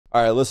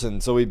All right,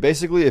 listen. So we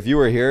basically, if you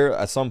were here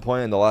at some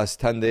point in the last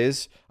 10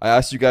 days, I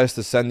asked you guys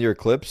to send your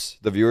clips,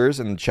 the viewers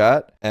in the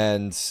chat,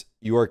 and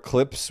your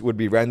clips would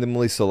be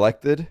randomly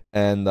selected,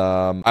 and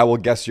I will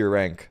guess your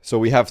rank. So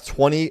we have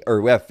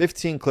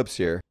 15 clips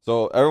here.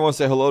 So everyone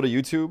say hello to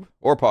YouTube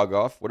or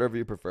Pogoff, whatever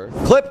you prefer.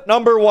 Clip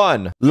number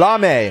 1,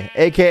 Lame,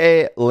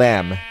 aka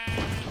Lamb.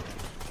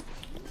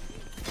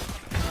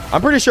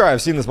 I'm pretty sure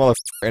I've seen this motherfucker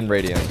in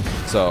Radiant,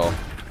 so.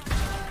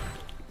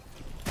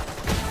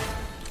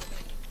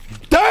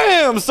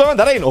 Damn, son,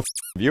 that ain't no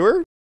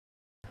viewer.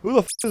 Who the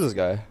is this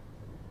guy?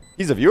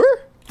 He's a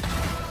viewer?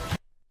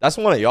 That's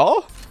one of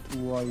y'all?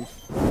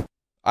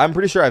 I'm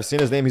pretty sure I've seen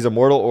his name. He's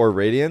Immortal or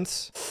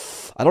Radiant.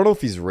 I don't know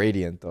if he's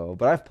Radiant though,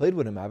 but I've played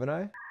with him, haven't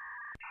I?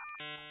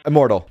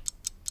 Immortal.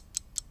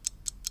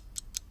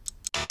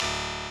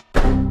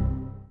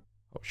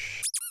 Oh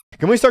shit.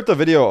 Can we start the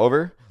video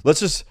over? Let's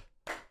just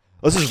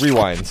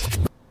rewind.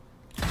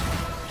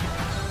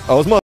 Oh,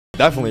 this mother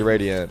definitely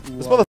Radiant.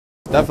 This mother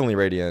definitely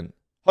Radiant.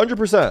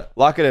 100%.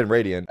 Lock it in,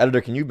 Radiant. Editor,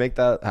 can you make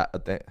that a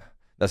thing?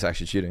 That's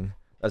actually cheating.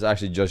 That's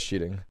actually just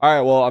cheating. All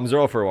right, well, I'm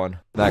 0 for 1.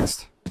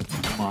 Next.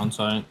 On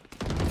site.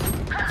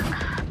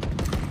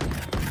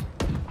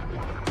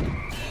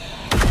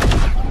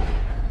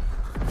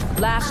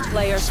 Last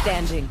player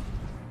standing.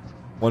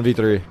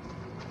 1v3.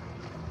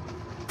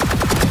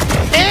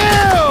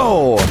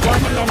 Ew!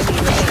 One enemy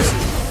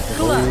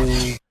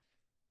remaining.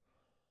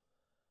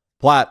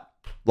 Plat.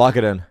 Lock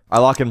it in. I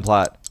lock in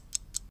Plat.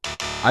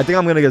 I think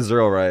I'm gonna get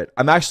 0 right.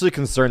 I'm actually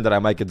concerned that I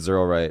might get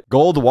 0 right.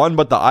 Gold 1,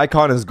 but the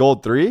icon is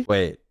gold 3?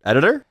 Wait,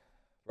 editor?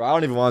 Bro, I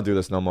don't even want to do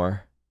this no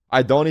more.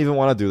 I don't even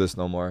want to do this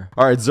no more.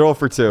 All right, 0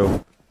 for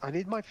 2. I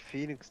need my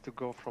Phoenix to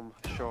go from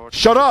short.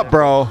 Shut up,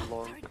 bro.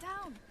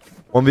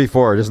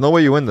 1v4. There's no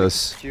way you win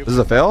this. Cube This is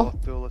a fail?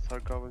 bullets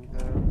are going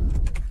there.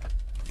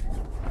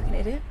 An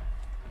idiot.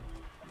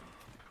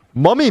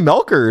 Mummy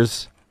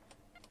Milkers.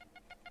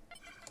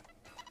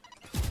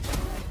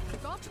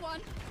 Got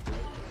one.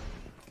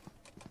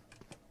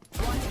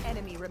 One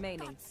enemy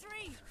remaining.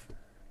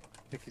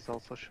 I think he's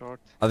also short.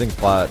 I think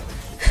Plat.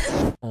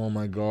 Oh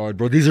my god,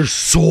 bro. These are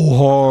so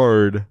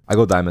hard. I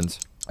go diamonds.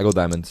 I go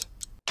diamonds.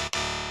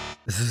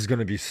 This is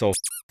gonna be so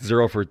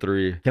 0 for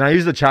 3. Can I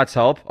use the chat's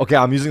help? Okay,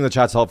 I'm using the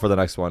chat's help for the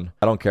next one.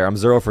 I don't care. I'm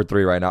 0 for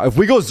 3 right now. If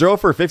we go 0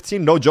 for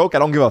 15, no joke, I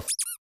don't give a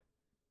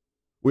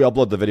we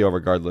upload the video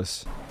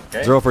regardless.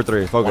 Okay. 0 for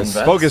 3. Focus.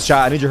 Focus,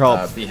 chat. I need your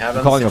help.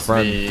 I'm calling you a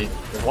friend.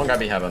 There's one guy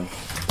B heaven.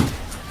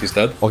 He's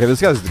dead. Okay,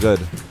 this guy's good.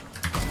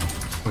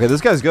 Okay,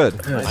 this guy's good.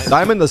 Nice.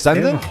 Diamond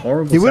Ascendant?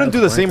 He wouldn't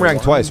do the same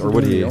rank twice, or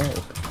would he?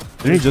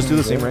 Didn't he just do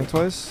the same rank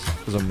twice?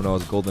 Because no,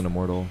 it's Golden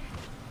Immortal.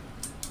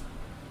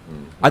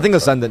 I think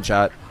Ascendant,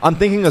 chat. I'm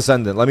thinking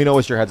Ascendant. Let me know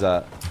what your head's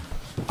at.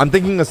 I'm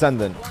thinking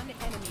Ascendant.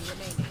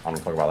 I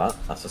don't talk about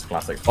that. That's just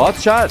classic.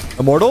 Thoughts, chat?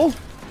 Immortal?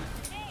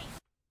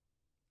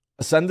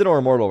 Ascendant or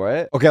Immortal,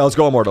 right? Okay, let's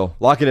go Immortal.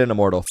 Lock it in,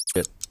 Immortal.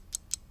 F it.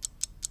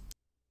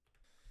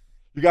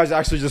 You guys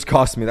actually just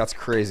cost me. That's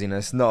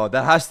craziness. No,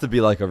 that has to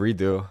be like a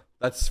redo.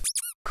 That's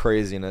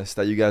craziness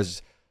that you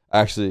guys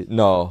actually...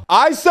 No.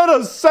 I said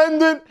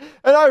Ascendant,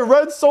 and I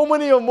read so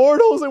many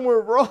Immortals, and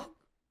we're wrong.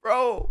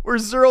 Bro, we're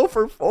 0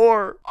 for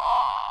 4.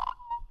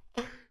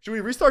 Should we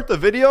restart the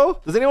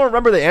video? Does anyone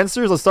remember the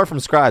answers? Let's start from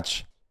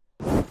scratch.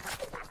 All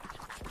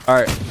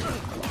right.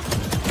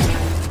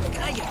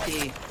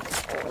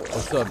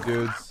 What's up,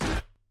 dudes?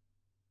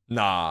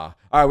 Nah.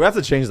 All right, we have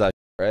to change that,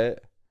 right?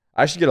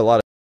 I should get a lot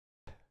of...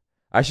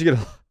 I should get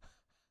a...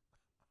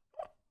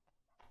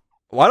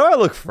 Why do I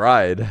look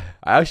fried?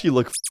 I actually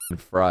look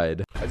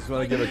fried. I just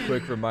want to give a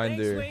quick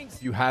reminder.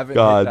 If you haven't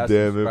God hit that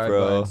damn it, subscribe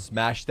bro. button,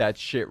 smash that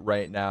shit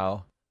right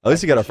now. At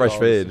least you got a fresh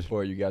fade.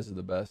 Support. You guys are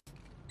the best.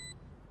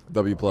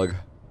 W plug.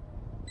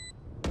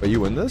 Wait,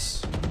 you win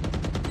this?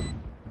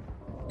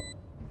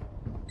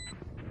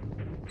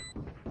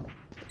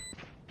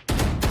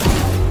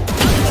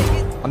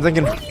 I'm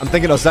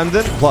thinking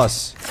Ascendant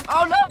plus.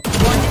 Oh no!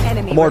 One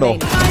enemy Immortal.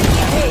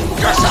 remaining.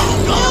 You're so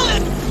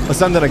good!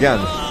 Ascendant again.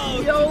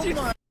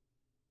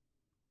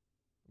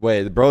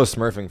 Wait, the bro is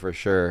smurfing for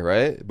sure,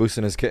 right?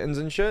 Boosting his kittens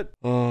and shit.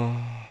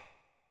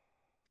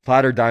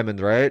 Platter diamond,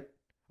 right?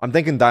 I'm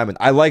thinking diamond.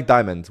 I like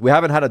diamond. We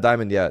haven't had a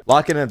diamond yet.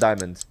 Lock it in a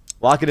diamond.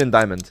 Lock it in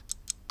diamond.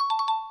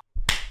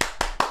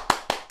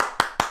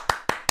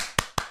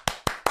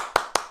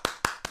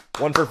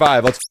 One for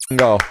 5. Let's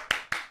go.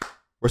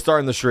 We're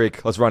starting the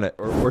streak. Let's run it.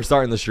 We're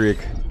starting the streak.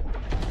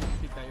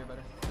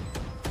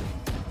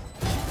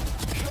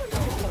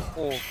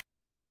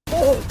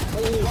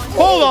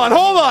 Hold on.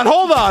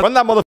 Run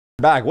that motherfucker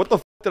back. What the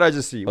f did I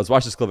just see? Let's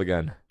watch this clip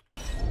again.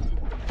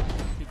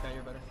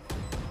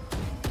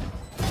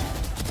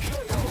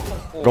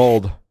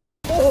 Gold.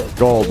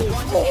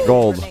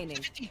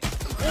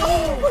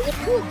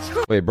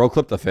 Wait, bro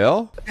clipped the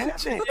fail?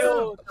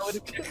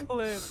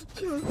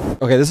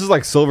 Okay, this is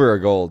like silver or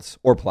gold.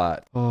 Or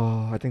plat.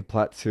 Oh, I think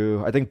plat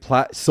too. I think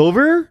plat.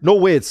 Silver? No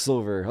way it's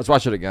silver. Let's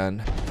watch it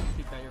again.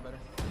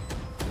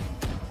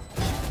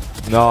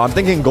 No, I'm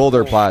thinking gold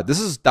or plat. This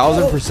is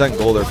 1000%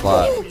 gold or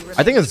plat.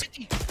 I think it's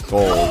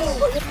gold.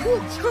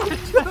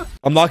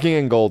 I'm locking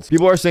in gold.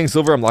 People are saying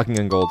silver. I'm locking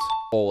in gold.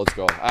 Oh, let's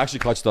go. I actually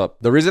clutched up.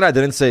 The reason I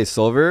didn't say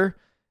silver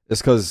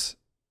is because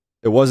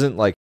it wasn't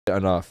like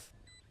enough.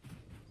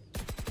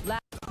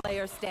 Last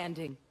player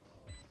standing.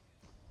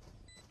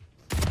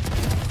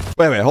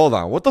 Wait, hold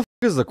on. What the f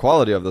is the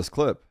quality of this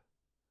clip?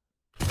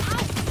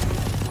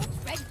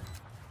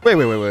 Wait.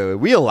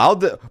 We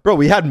allowed it, bro.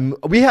 We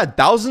had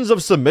thousands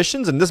of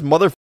submissions, and this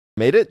mother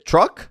made it.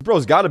 Truck,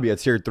 bro's got to be a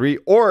tier 3,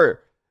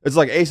 or it's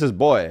like Ace's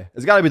boy.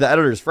 It's got to be the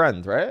editor's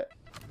friend, right?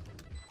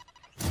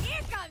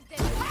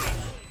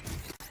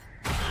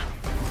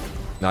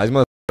 Nah, these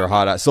motherfuckers are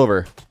hot at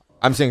silver.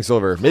 I'm saying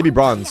silver, maybe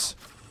bronze.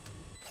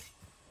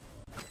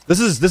 This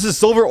is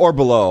silver or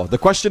below. The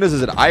question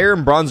is it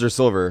iron, bronze, or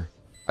silver?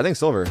 I think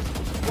silver.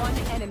 One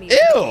enemy.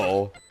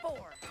 Ew.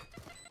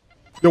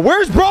 Yo,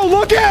 where's bro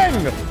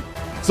looking?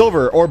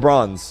 Silver or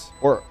bronze?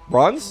 Or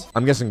bronze?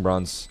 I'm guessing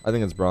bronze. I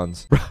think it's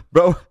bronze.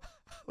 Bro,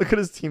 look at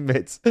his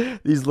teammates.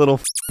 These little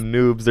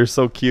noobs. They're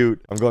so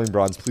cute. I'm going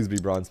bronze. Please be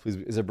bronze. Please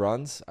be. Is it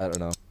bronze? I don't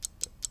know.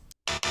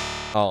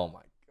 Oh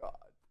my god.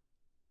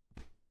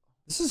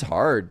 This is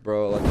hard,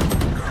 bro. Like,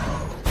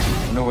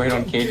 No wait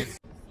on Cage.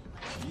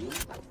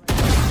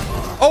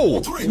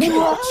 oh!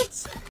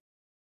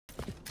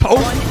 What?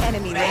 One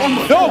enemy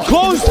remaining. No,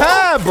 close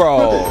tab,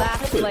 bro.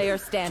 Last player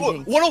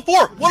standing.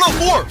 104!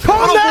 104!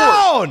 Calm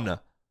down.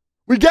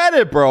 We get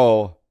it,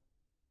 bro.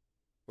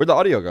 Where'd the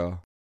audio go?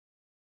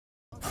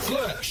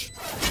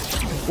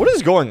 What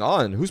is going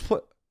on? Who's play?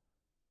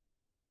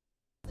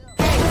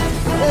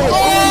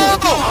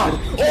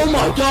 Oh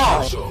my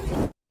gosh!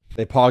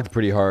 They pogged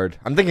pretty hard.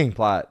 I'm thinking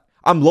plat.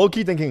 I'm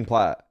low-key thinking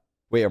plat.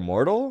 Wait,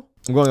 immortal?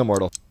 I'm going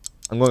immortal.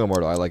 I'm going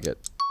immortal. I like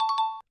it.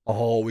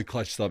 Oh, we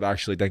clutched up,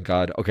 actually. Thank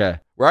God. Okay.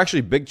 We're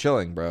actually big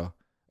chilling, bro.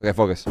 Okay,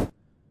 focus.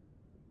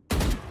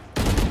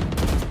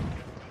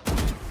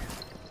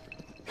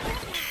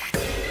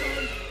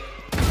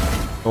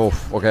 Oh,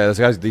 okay. This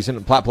guy's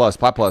decent. Plat plus.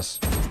 Plat plus.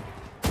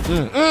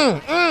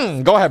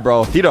 Go ahead,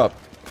 bro. Heat up.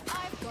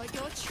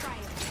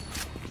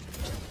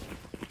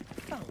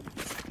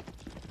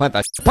 Plant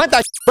that. Plant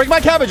that. Break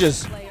my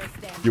cabbages.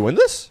 You win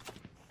this?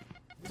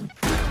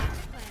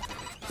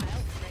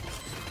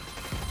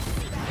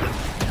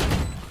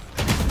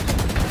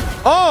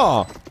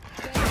 Oh!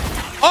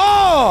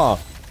 Oh!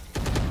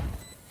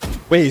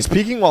 Wait, he's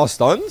peeking while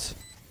stunned?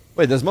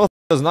 Wait, this motherfucker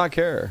does not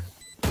care.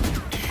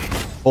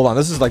 Hold on,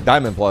 this is like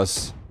diamond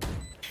plus.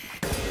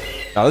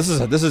 No, this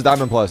is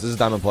diamond plus. This is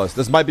diamond plus.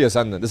 This might be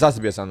ascendant. This has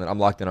to be ascendant. I'm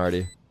locked in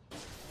already.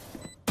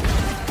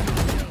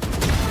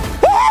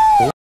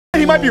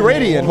 He might be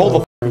radiant.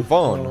 Hold the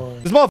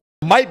phone. This motherfucker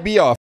might be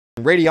a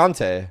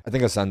radiante. I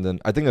think ascendant.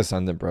 I think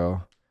ascendant,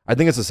 bro. I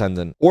think it's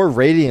ascendant or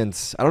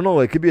radiant. I don't know.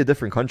 It could be a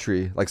different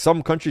country. Like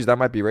some countries that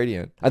might be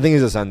radiant. I think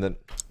he's ascendant.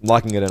 I'm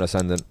locking it in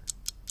ascendant.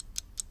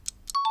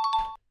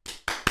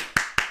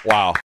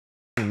 Wow.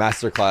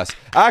 Masterclass.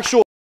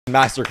 Actual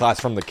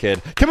masterclass from the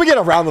kid. Can we get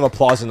a round of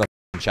applause in the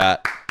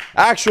chat?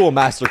 Actual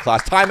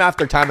masterclass. Time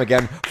after time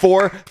again.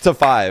 4 to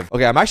 5.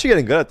 Okay, I'm actually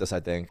getting good at this,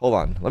 I think. Hold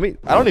on. Let me.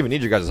 I don't even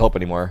need you guys' help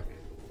anymore.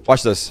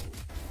 Watch this.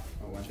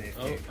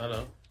 Oh,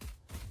 hello.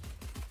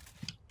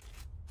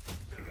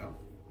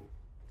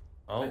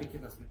 Oh.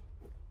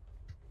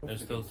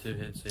 There's still 2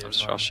 hits here. I'm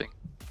just rushing.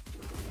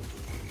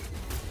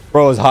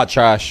 Bro is hot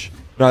trash.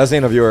 No, this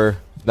ain't a viewer.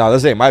 No,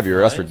 this ain't my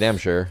viewer. That's for damn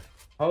sure.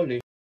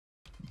 Holy.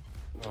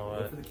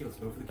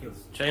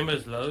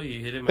 Chamber's low. You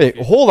hit him. Wait,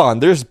 hold on.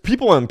 There's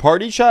people in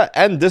party chat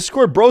and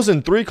Discord. Bros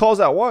in 3 calls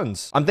at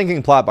once. I'm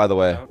thinking plat, by the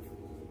way.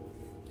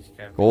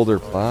 Gold or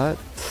plat?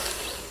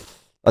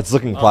 That's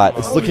looking plat.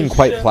 It's looking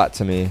quite plat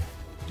to me.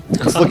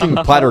 It's looking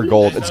plat or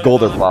gold. It's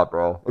gold or plat,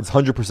 bro. It's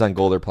 100%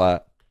 gold or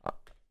plat.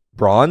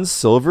 Bronze,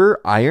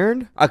 silver,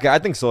 iron? Okay, I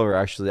think silver,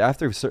 actually.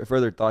 After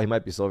further thought, he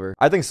might be silver.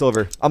 I think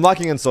silver. I'm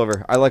locking in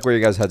silver. I like where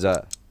you guys' head's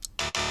at.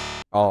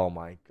 Oh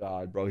my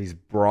god, bro. He's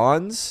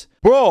bronze?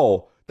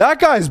 Bro, that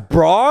guy's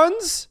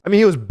bronze? I mean,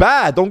 he was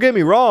bad. Don't get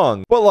me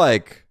wrong. But,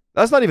 like,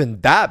 that's not even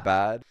that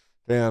bad.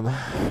 Damn.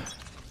 That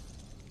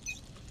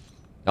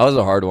was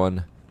a hard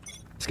one.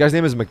 This guy's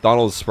name is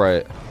McDonald's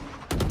Sprite.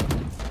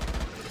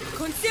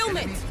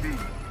 Concealment.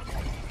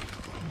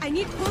 I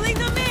need pulling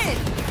them in.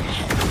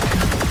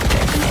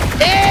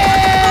 Ew!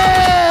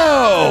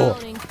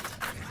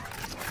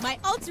 My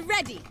ult's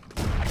ready.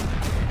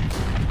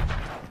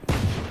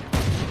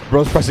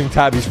 Bro's pressing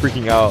tab. He's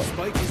freaking out.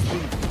 One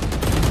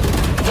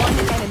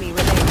enemy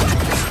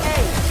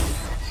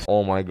remaining.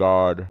 Oh my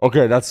god.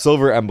 Okay, that's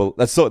silver emblem.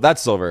 That's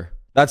silver.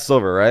 That's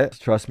silver, right?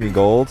 Trust me,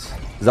 gold.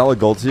 Does that look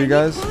gold to you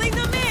guys? Pulling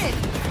them in.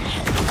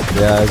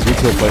 Yeah, it's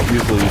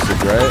usual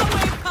usage,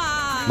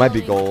 right? Might be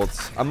gold.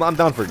 I'm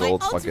down for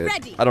gold. Fuck it.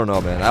 I don't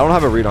know, man. I don't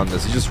have a read on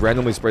this. He just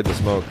randomly sprayed the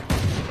smoke.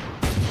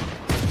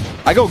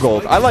 I go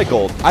gold. I like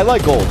gold. I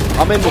like gold.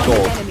 I'm in the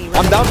gold.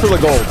 I'm down for the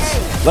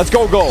golds. Let's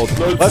go gold.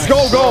 Let's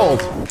go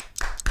gold.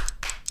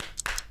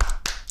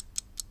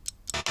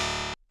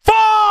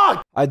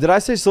 Fuck! Did I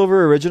say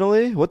silver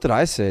originally? What did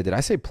I say? Did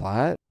I say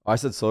plat? Oh, I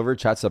said silver.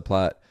 Chat said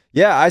plat.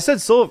 Yeah, I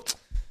said silver.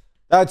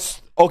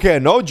 That's okay,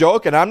 no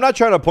joke. And I'm not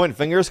trying to point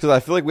fingers because I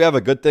feel like we have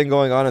a good thing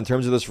going on in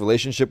terms of this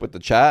relationship with the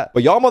chat.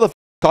 But y'all motherfuckers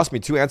cost me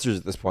 2 answers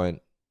at this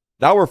point.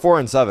 Now we're 4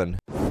 and 7.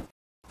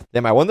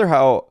 Damn, I wonder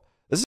how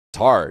this is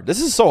hard.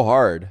 This is so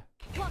hard.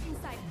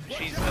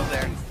 She's still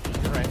there.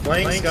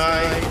 Playing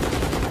Sky.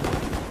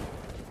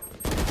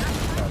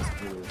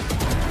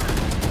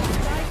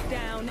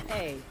 Down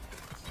A.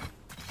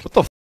 What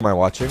the f am I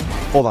watching?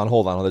 Hold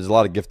on. There's a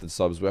lot of gifted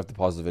subs. We have to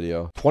pause the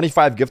video.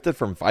 25 gifted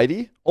from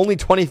Fighty? Only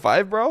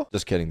 25, bro?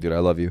 Just kidding, dude. I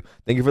love you.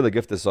 Thank you for the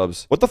gifted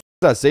subs. What the f is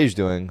that Sage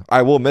doing?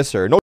 I will miss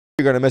her. No,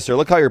 you're gonna miss her.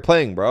 Look how you're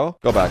playing, bro.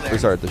 Go back.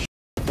 Restart this.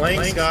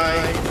 Playing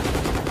Sky.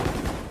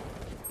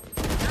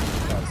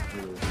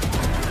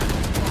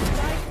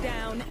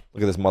 Down.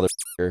 Look at this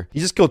motherfucker.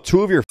 You just killed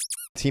 2 of your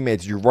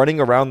teammates. You're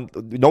running around.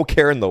 No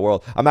care in the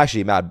world. I'm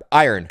actually mad.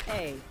 Iron.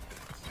 A.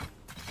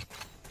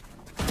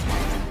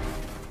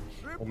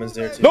 Woman's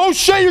there too. No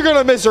shit, you're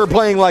gonna miss her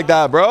playing like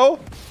that, bro.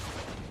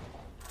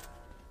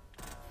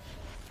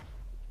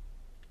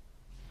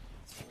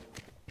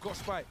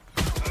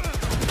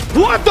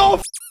 What the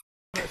f?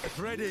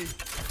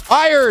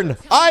 Iron!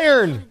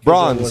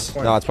 Bronze.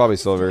 No, it's probably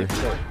silver.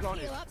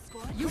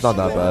 It's not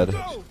that bad.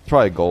 It's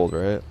probably gold,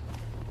 right?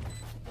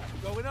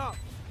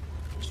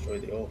 Destroy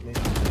the ult, man.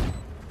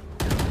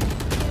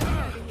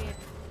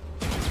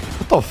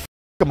 What the f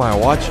am I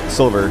watching?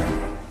 Silver.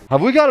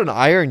 Have we got an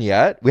iron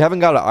yet? We haven't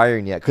got an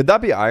iron yet. Could that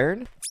be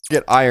iron?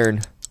 Get iron.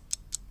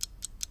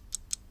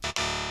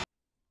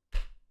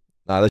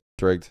 Nah, this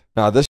shit's rigged.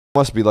 Nah, this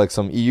must be like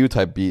some EU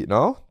type beat,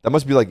 no? That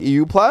must be like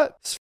EU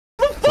plat?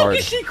 The fuck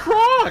is she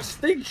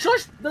crossed?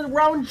 The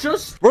round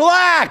just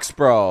Relax,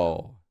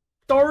 bro.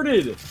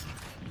 started.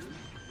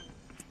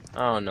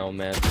 Oh no,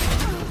 man.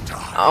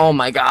 Oh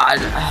my god.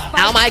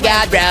 Oh my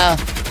god, bro.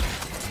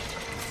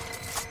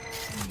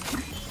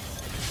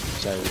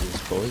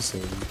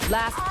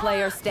 Last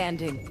player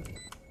standing.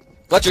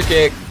 Got your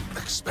kick.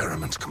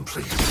 Experiment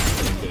complete.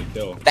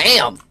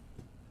 Damn.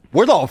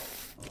 Where the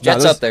f?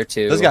 Jet's Nah, up there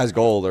too. This guy's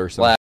gold or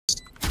something.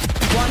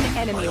 One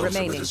enemy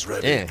remaining.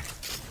 Yeah.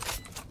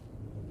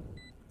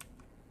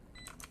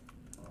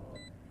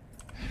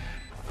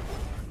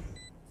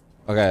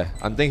 Okay,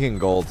 I'm thinking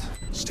gold.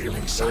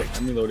 Stealing sight.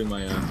 I'm reloading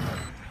my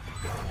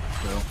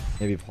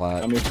Maybe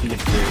plat. I'm gonna see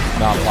if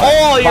Nah, plat.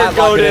 Oh, you're Plat,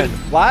 lock it goated. in.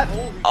 Plat?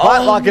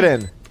 Plat, lock it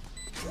in.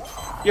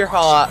 You're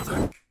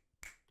hot.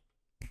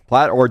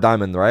 Plat or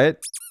diamond, right?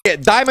 Yeah,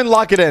 diamond,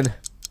 lock it in.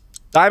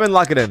 Diamond,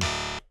 lock it in.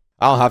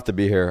 I don't have to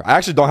be here. I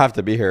actually don't have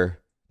to be here.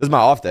 This is my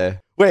off day.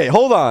 Wait,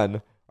 hold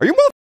on. Are you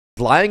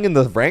lying in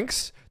the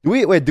ranks? Do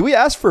we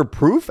ask for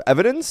proof,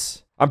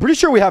 evidence? I'm pretty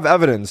sure we have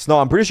evidence. No,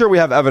 I'm pretty sure we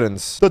have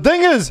evidence. The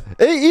thing is,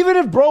 even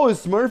if bro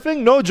is smurfing,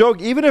 no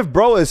joke, even if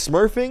bro is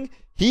smurfing,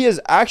 he is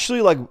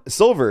actually like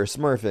silver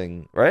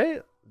smurfing,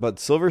 right? But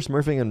silver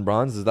smurfing and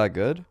bronze, is that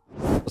good?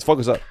 Let's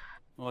focus up.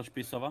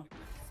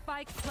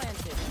 Spike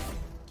planted.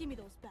 Give me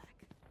those back.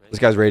 This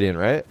guy's radiant,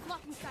 right?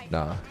 Blocking sight.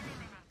 Nah.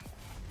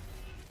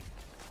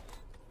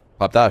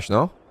 Pop dash,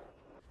 no?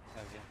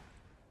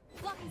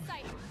 Blocking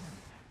sight.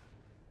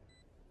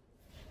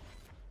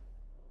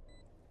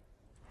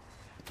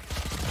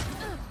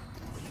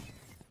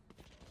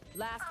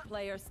 Last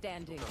player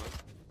standing.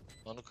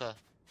 One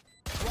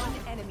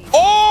enemy.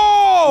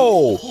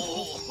 Oh!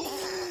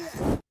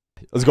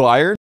 Let's go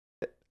iron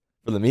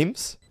for the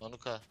memes.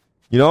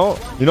 You know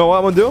what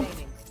I'm gonna do?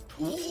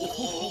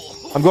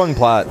 I'm going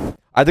plat.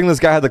 I think this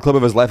guy had the clip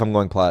of his life. I'm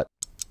going plat.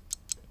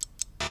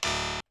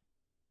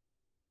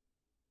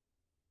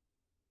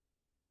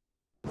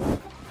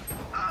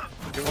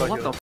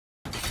 What the?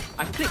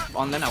 I clicked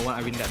on then I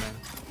win that, man.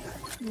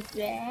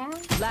 Yeah.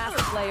 Last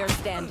player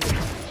standing.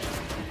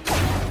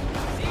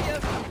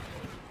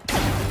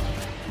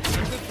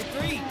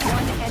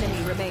 One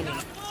enemy remaining.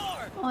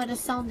 Oh, the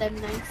sound them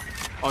nice.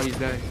 Oh, he's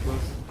there. He's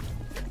close.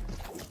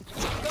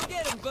 Go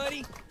get him,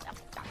 buddy.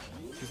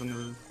 He's on the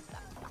roof.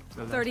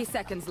 30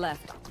 seconds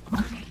left.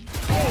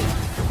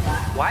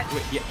 What?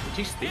 Wait, yeah.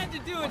 She's still.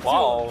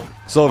 Wow.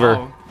 Silver.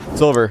 Wow.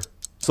 Silver.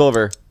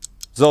 Silver.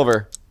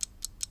 Silver.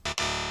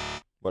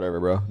 Whatever,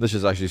 bro. This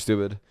is actually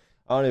stupid.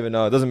 I don't even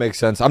know. It doesn't make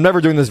sense. I'm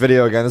never doing this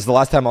video again. This is the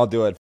last time I'll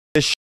do it.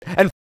 This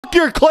and f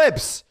your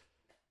clips.